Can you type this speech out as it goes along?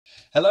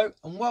Hello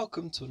and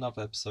welcome to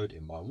another episode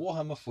in my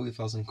Warhammer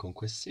 40k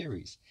Conquest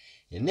series.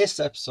 In this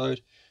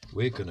episode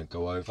we're going to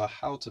go over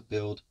how to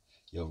build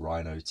your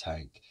Rhino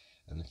tank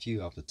and a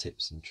few other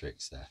tips and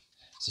tricks there.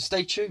 So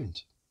stay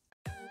tuned.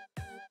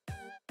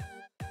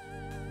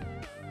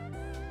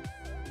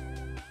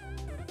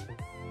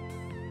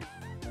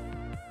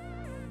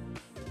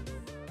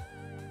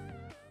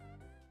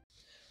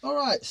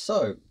 Alright,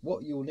 so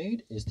what you'll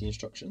need is the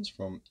instructions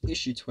from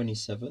issue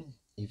 27,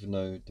 even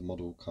though the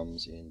model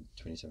comes in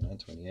 27 and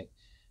 28,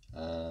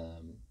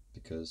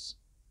 because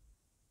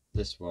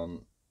this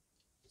one,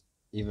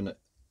 even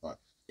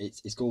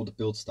it's got all the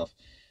build stuff,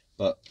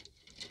 but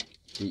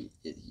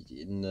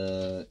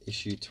in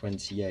issue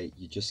 28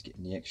 you're just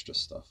getting the extra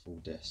stuff, all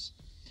this.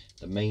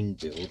 The main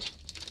build,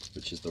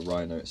 which is the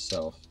Rhino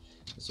itself,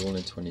 is all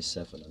in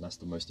 27, and that's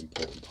the most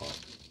important part.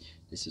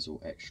 This is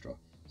all extra.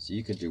 So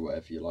you can do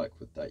whatever you like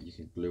with that. You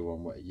can glue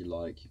on what you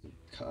like, you can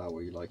cut out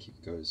what you like, you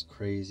can go as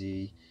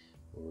crazy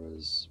or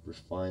as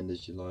refined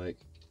as you like.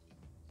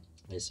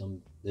 There's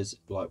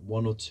like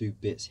one or two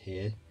bits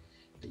here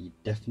that you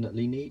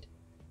definitely need,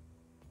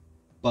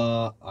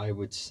 but I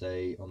would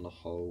say on the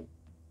whole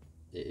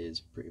it is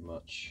pretty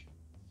much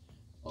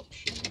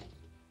optional.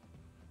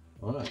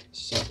 Alright,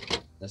 so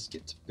let's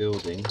get to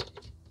building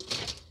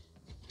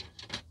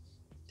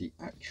the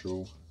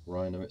actual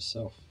Rhino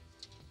itself.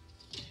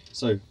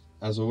 So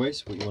as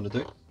always, what you want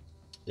to do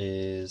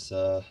is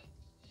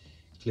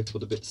clip all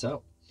the bits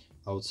out.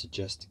 I would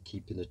suggest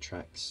keeping the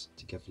tracks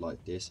together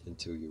like this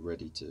until you're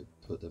ready to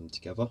put them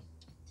together.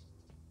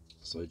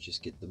 So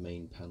just get the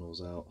main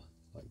panels out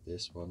like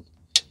this one,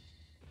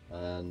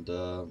 and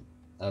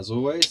as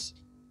always,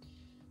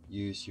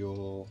 use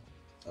your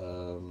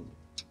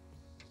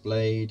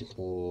blade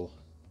or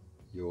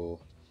your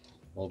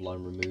mold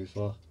line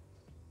remover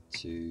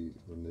to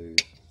remove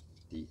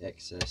the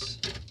excess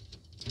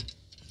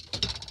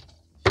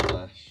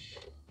flash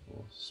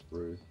or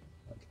sprue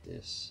like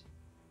this.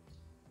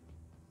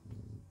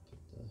 And put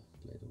the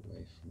blade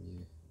away from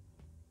you.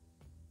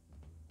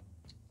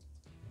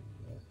 There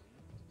we go.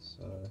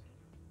 So,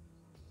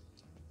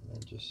 and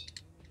then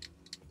just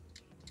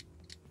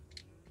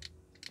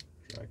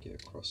drag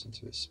it across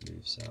until it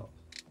smooths out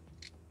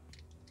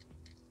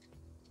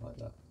like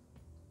that.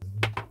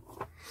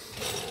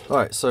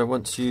 Alright, so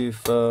once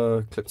you've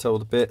clipped out all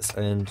the bits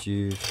and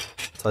you've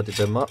tidied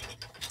them up,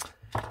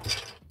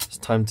 it's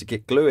time to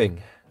get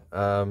gluing.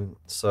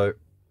 So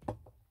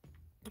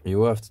you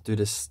will have to do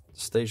this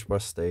stage by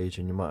stage,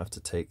 and you might have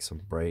to take some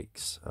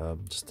breaks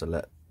just to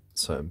let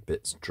certain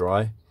bits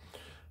dry.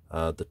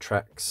 The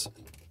tracks,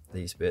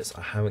 these bits,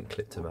 I haven't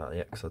clipped them out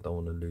yet because I don't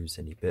want to lose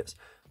any bits,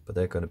 but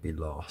they're going to be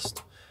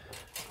last.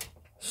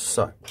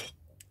 So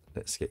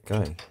let's get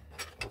going.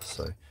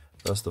 So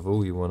first of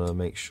all, you want to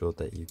make sure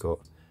that you got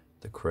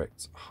the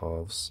correct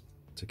halves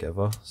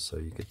together, so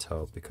you could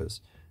tell,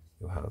 because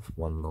you'll have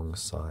one long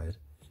side,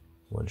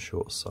 one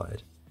short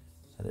side,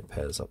 and it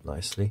pairs up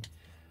nicely.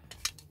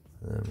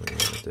 And then what you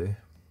want to do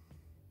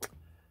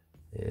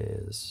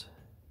is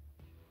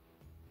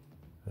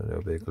a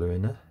little bit of glue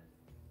in there.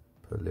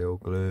 Put a little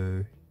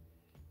glue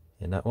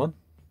in that one,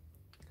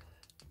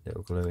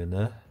 little glue in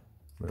there.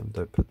 Remember,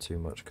 don't put too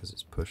much because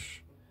it's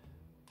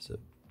a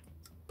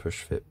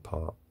push fit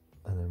part,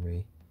 and then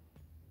we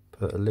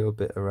put a little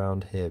bit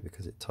around here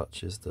because it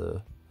touches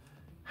the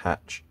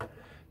hatch,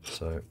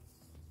 so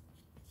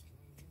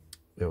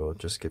it will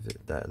just give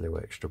it that little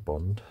extra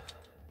bond.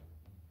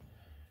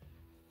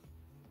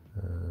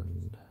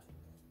 And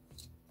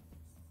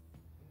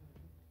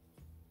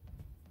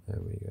there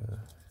we go.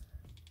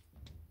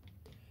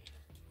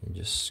 And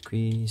just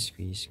squeeze,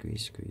 squeeze,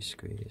 squeeze, squeeze,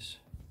 squeeze.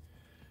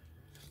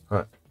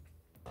 Right,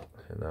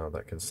 and now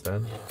that can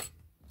stand.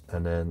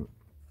 And then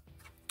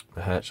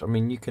the hatch, I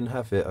mean, you can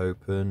have it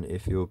open.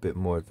 If you're a bit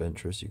more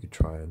adventurous, you could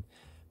try and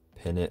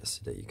pin it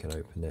so that you can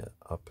open it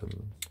up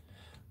and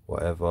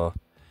whatever.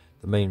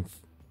 The main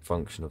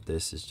function of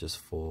this is just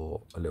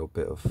for a little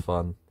bit of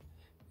fun.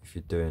 If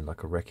you're doing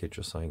like a wreckage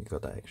or something, you've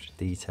got that extra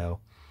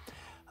detail.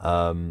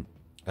 And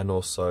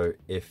also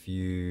if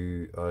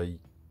you are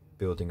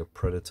building a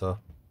Predator,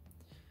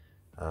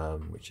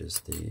 which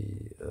is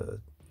the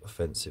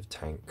offensive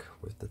tank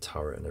with the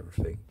turret and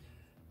everything,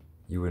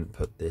 you wouldn't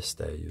put this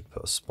there, you'd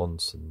put a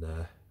sponson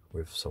there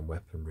with some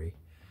weaponry.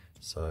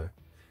 So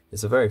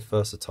it's a very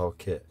versatile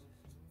kit.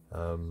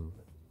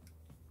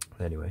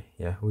 Anyway,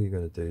 yeah, all you're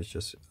going to do is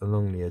just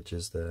along the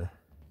edges there,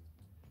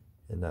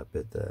 in that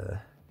bit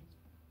there,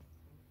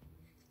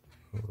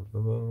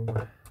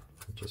 and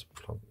just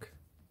plonk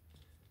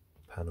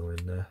the panel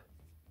in there.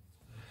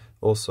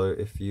 Also,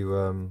 if you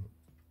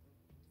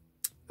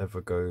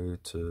ever go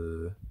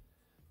to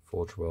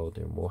Forge World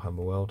in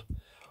Warhammer World,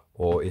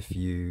 or if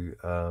you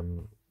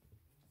go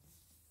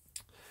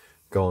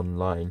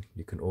online,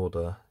 you can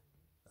order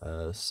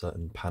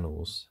certain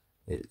panels.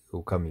 It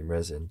will come in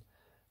resin,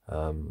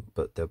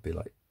 but they'll be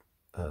like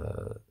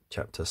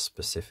chapter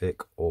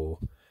specific, or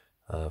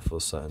for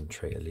certain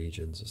traitor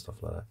legions and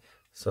stuff like that.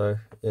 So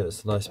yeah,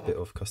 it's a nice bit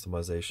of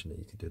customization that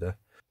you can do there.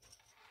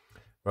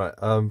 Right,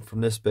 from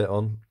this bit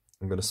on,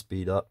 I'm going to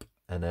speed up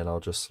and then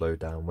I'll just slow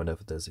down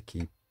whenever there's a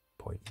key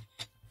point.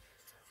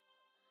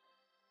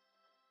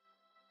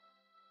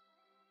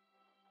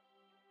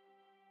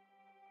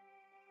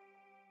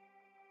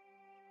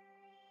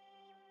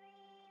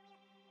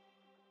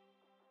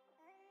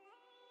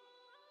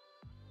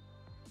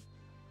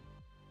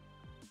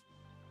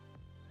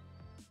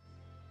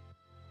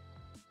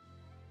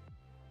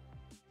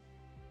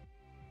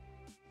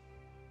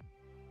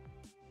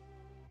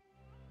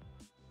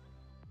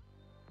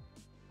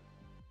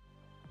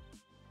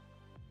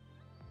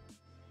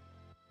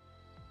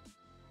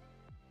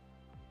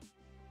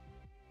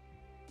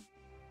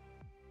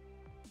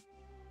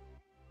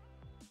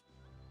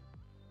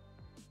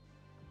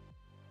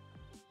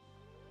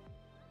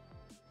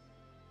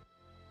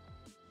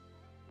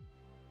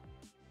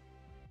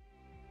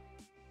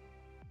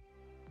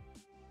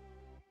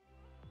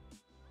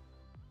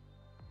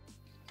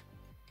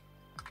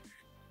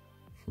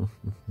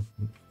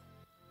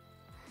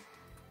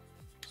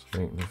 I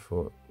think we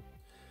thought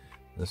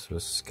this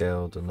was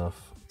scaled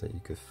enough that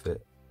you could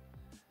fit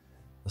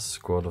a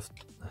squad of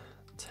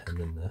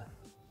 10 in there.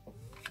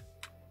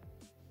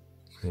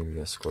 Maybe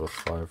a squad of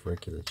 5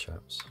 regular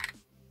chaps.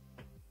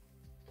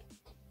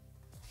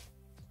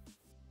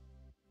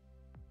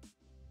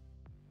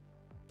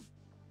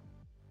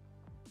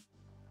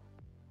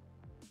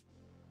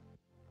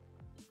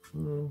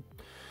 From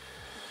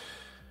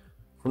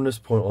this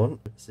point on,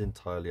 it's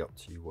entirely up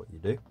to you what you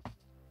do.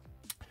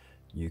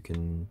 You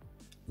can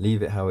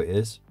leave it how it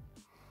is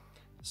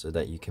so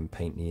that you can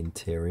paint the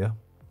interior,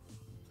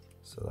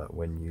 so that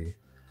when you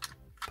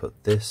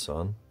put this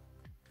on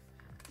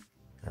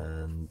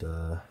and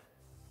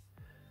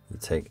you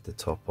take the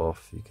top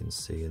off, you can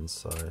see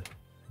inside,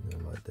 you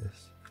know, like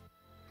this.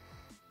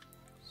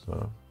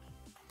 So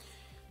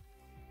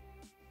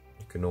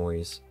you can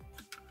always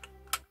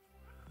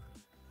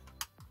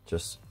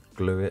just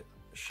glue it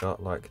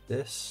shut like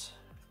this,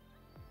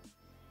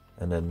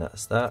 and then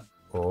that's that,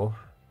 or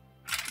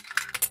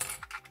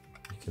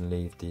you can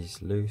leave these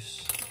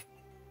loose,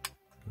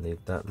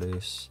 leave that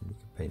loose, and you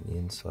can paint the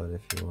inside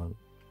if you want.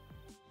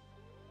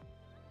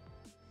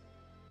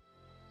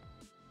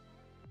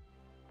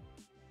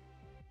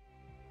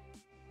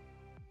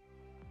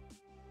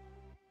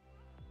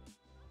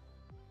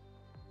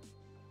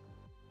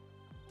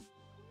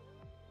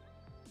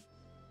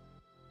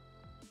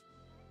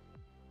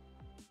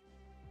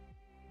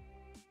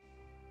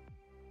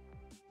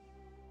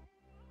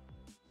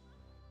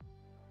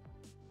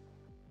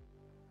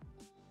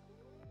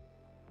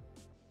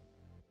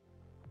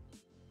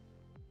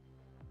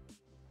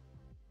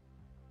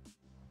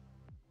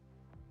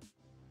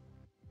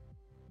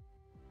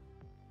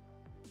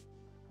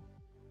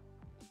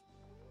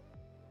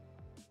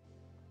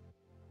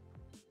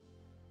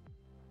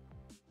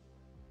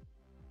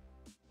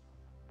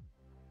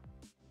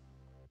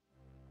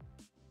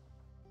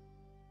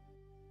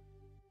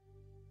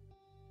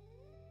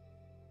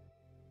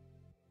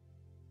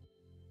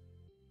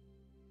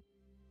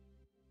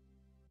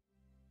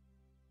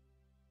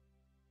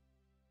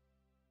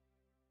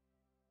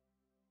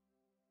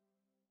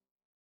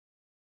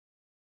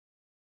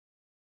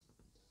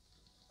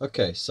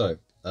 Okay, so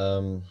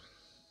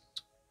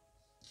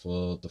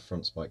for the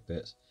front spike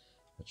bits,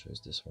 I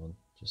chose this one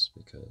just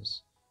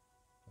because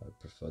I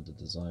prefer the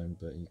design,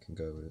 but you can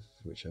go with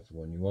whichever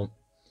one you want.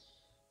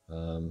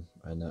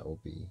 And that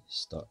will be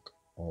stuck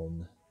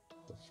on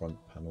the front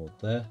panel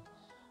there.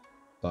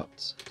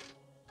 But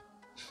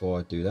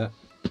before I do that,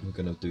 I'm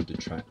going to do the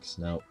tracks.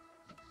 Now,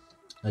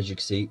 as you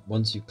can see,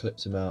 once you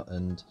clipped them out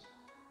and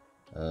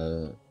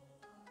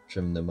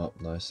trimmed them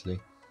up nicely,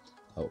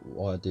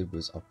 what I did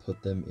was I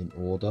put them in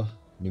order,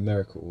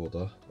 numerical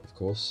order of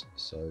course.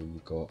 So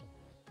you got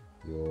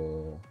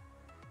your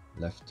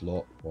left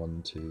lot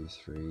 1, 2,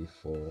 3,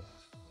 4,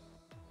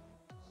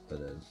 but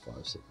then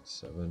 5, 6,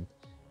 7, and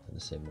the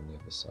same on the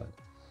other side.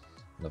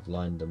 And I've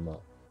lined them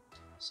up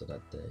so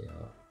that they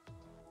are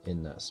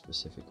in that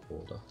specific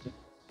order.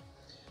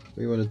 What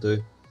you want to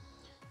do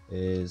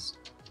is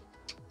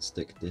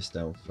stick this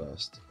down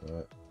first,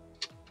 alright?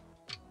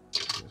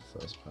 The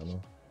first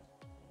panel.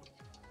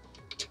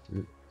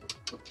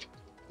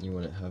 You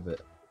want to have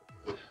it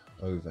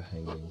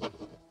overhanging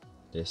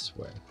this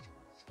way,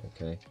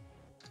 okay?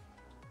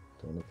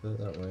 Don't want to put it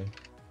that way,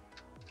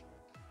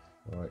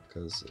 alright,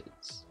 because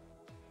it's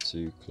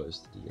too close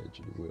to the edge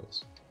of the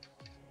wheels.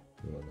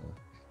 You want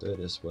to do it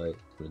this way, you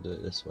want to do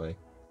it this way,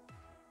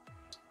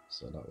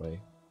 so that way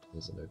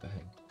there's an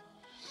overhang.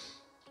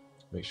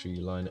 Make sure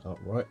you line it up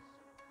right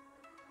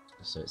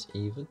so it's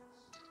even,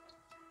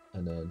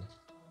 and then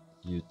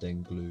you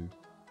then glue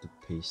the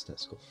piece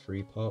that's got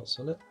 3 parts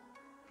on it,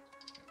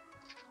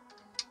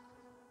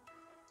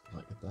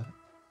 like that,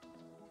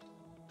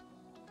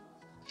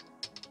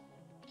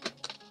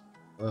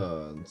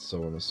 and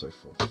so on and so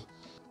forth.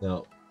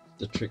 Now,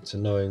 the trick to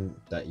knowing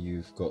that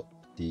you've got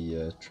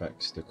the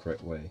tracks the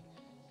correct way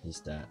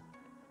is that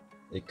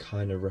it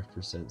kind of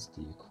represents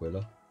the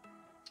Aquila,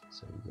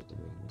 so you've got the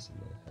wings and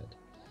the head.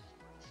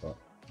 But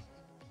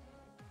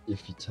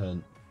if you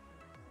turn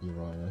your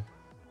Rhino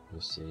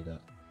you'll see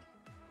that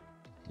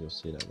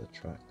the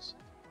tracks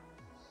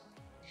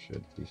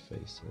should be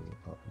facing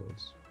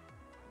upwards.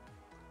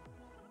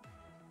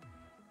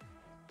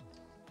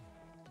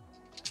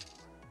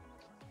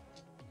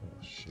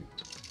 Oh shoot.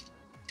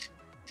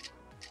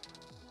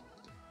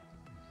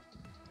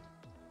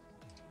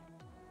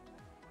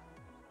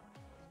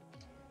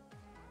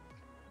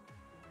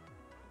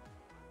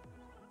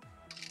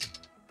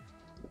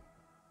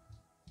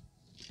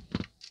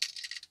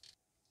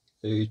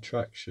 The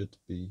track should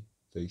be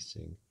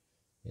facing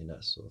in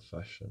that sort of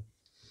fashion.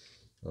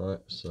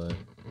 Alright, so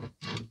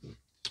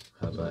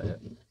how about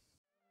it?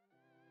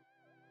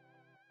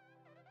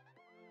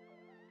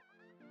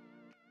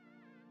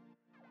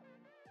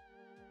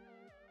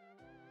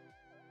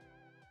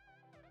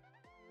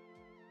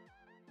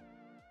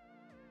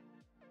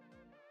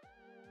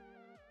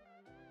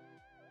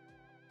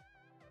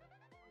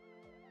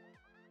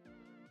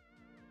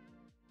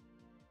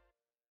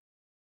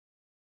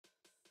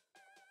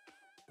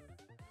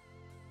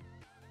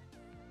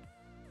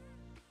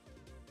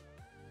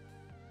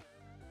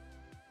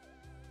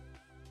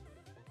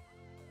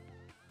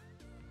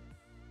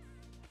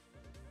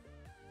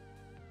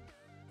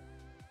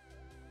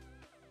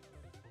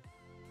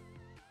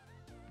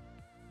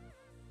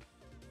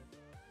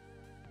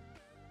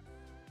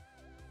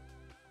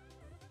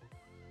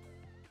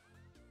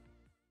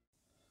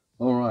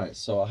 Alright,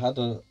 so I had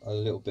a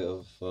little bit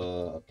of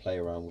a play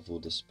around with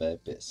all the spare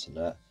bits and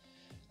that,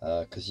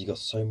 because you got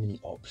so many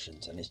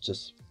options, and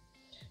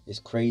it's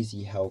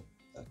crazy how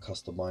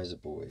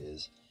customizable it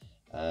is,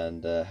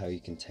 and how you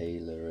can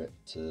tailor it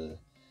to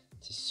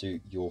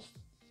suit your,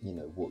 you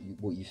know,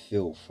 what you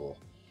feel for.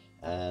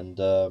 And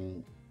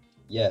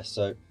yeah,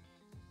 so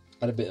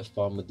I had a bit of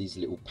fun with these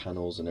little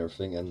panels and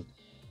everything,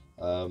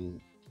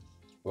 and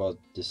what I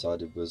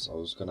decided was I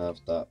was gonna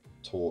have that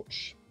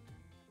torch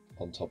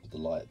on top of the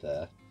light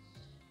there,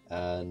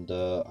 and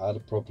I had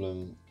a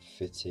problem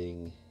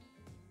fitting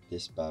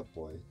this bad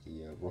boy,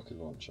 the rocket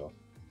launcher,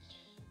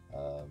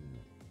 on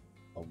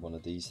one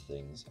of these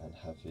things, and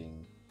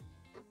having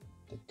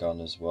the gun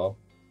as well,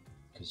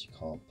 because you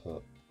can't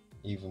put,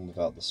 even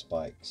without the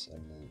spikes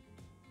and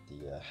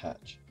the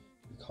hatch,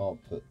 you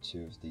can't put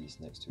two of these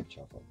next to each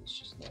other. There's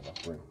just not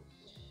enough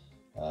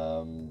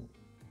room.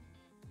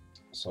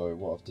 So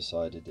what I've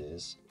decided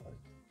is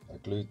I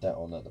glued that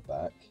on at the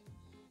back,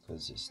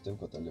 because it's still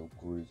got the little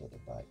groove at the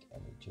back,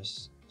 and it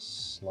just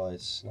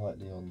slides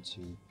slightly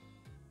onto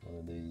one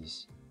of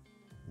these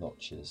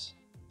notches,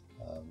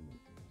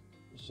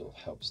 which sort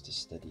of helps to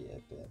steady it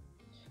a bit.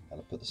 And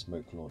I put the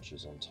smoke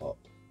launchers on top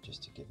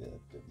just to give it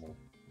a bit more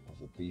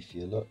of a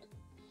beefier look,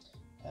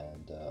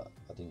 and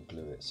I didn't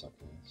glue it, so I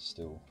can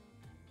still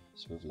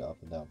swivel it up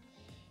and down.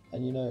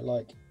 And you know,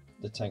 like,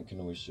 the tank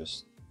can always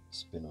just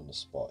spin on the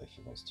spot if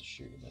it wants to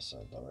shoot in a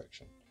certain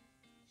direction,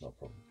 no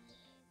problem.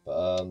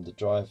 But the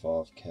driver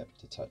I've kept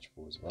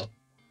detachable as well,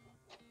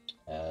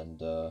 and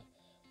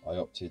I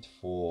opted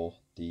for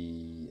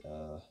the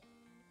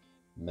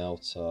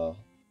melter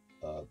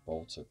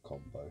bolter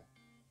combo,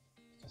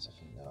 because I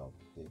think that'll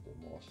be a bit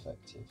more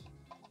effective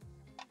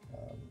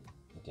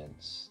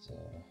against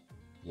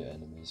your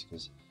enemies,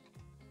 because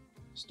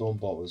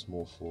Stormbolt was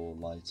more for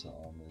lighter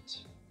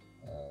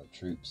armoured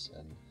troops,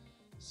 and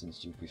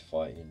since you'll be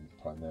fighting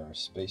Primaris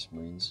Space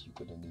Marines,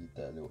 you're going to need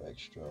that little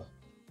extra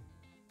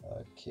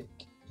kick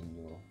in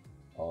your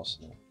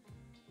arsenal.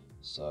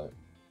 So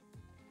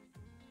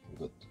we've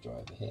got the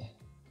driver here,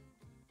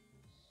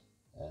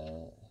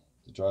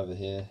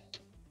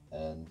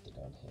 and the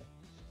gun here.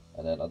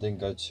 And then I didn't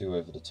go too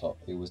over the top.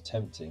 It was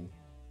tempting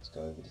to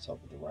go over the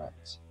top of the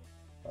racks,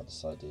 but I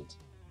decided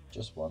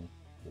just one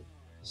with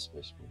the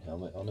Space Marine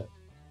helmet on it.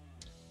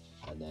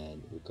 And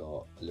then we've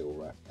got a little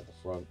rack at the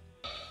front,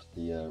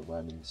 the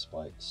ramming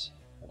spikes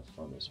at the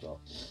front as well.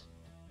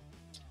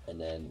 And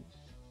then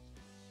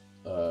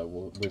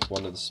with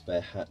one of the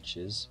spare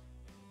hatches,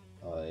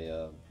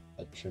 I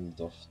trimmed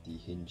off the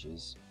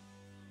hinges,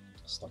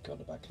 stuck it on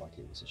the back like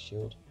it was a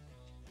shield,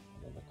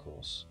 and then of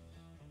course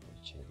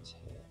the chains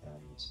here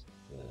and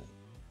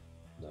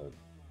the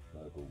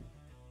noble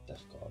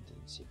Death Guard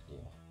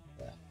insignia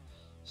there.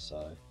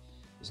 So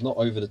it's not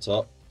over the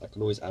top. I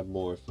can always add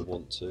more if I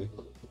want to,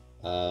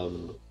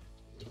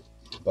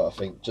 but I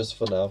think just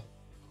for now,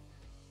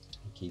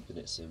 I'm keeping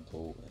it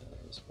simple.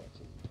 It's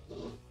working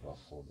well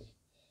for me.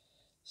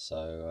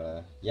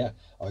 So yeah,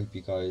 I hope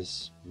you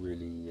guys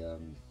really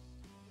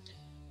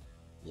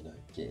you know,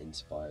 get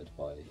inspired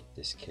by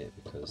this kit,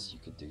 because you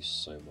could do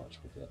so much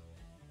with it.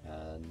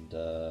 And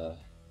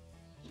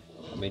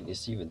I mean,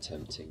 it's even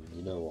tempting,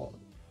 you know what,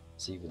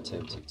 it's even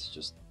tempting to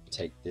just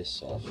take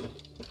this off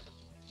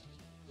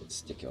and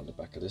stick it on the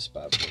back of this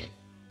bad boy,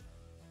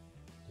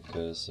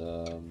 because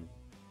it'll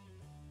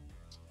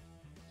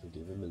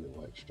give him a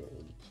little extra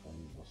oomph,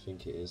 and I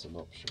think it is an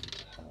option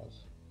to have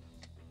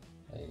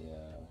a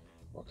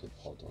rocket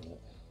pod on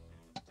it.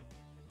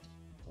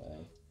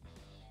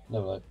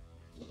 No.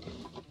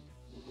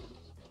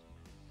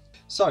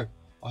 So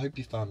I hope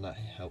you found that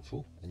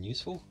helpful and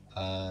useful,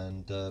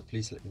 and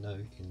please let me know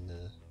in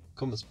the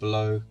comments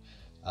below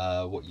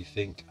what you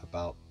think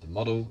about the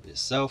model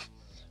itself.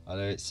 I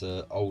know it's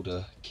an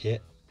older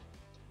kit,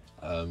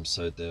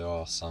 so there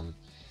are some,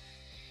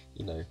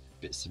 you know,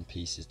 bits and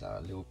pieces that are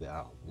a little bit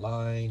out of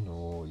line,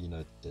 or you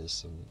know, there's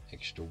some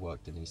extra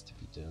work that needs to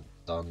be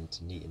done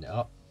to neaten it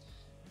up.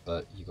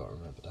 But you got to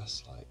remember,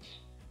 that's like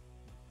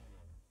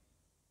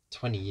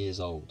 20 years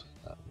old,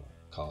 that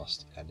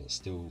cast, and it's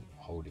still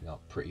holding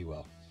up pretty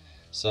well.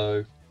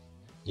 So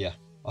yeah,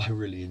 I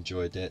really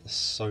enjoyed it. There's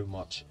so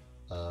much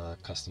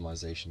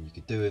customization you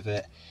could do with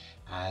it,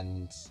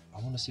 and I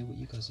want to see what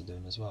you guys are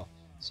doing as well.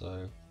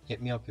 So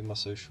hit me up in my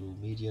social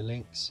media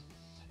links,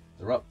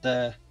 they're up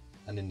there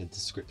and in the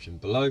description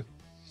below.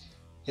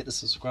 Hit the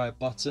subscribe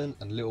button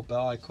and little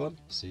bell icon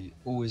so you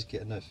always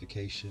get a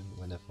notification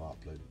whenever I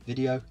upload a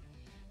video,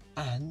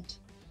 and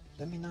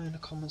let me know in the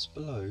comments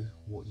below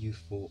what you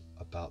thought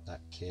about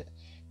that kit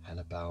and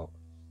about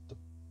the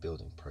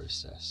building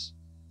process.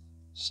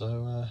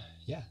 So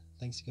yeah,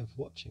 thanks again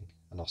for watching,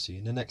 and I'll see you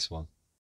in the next one.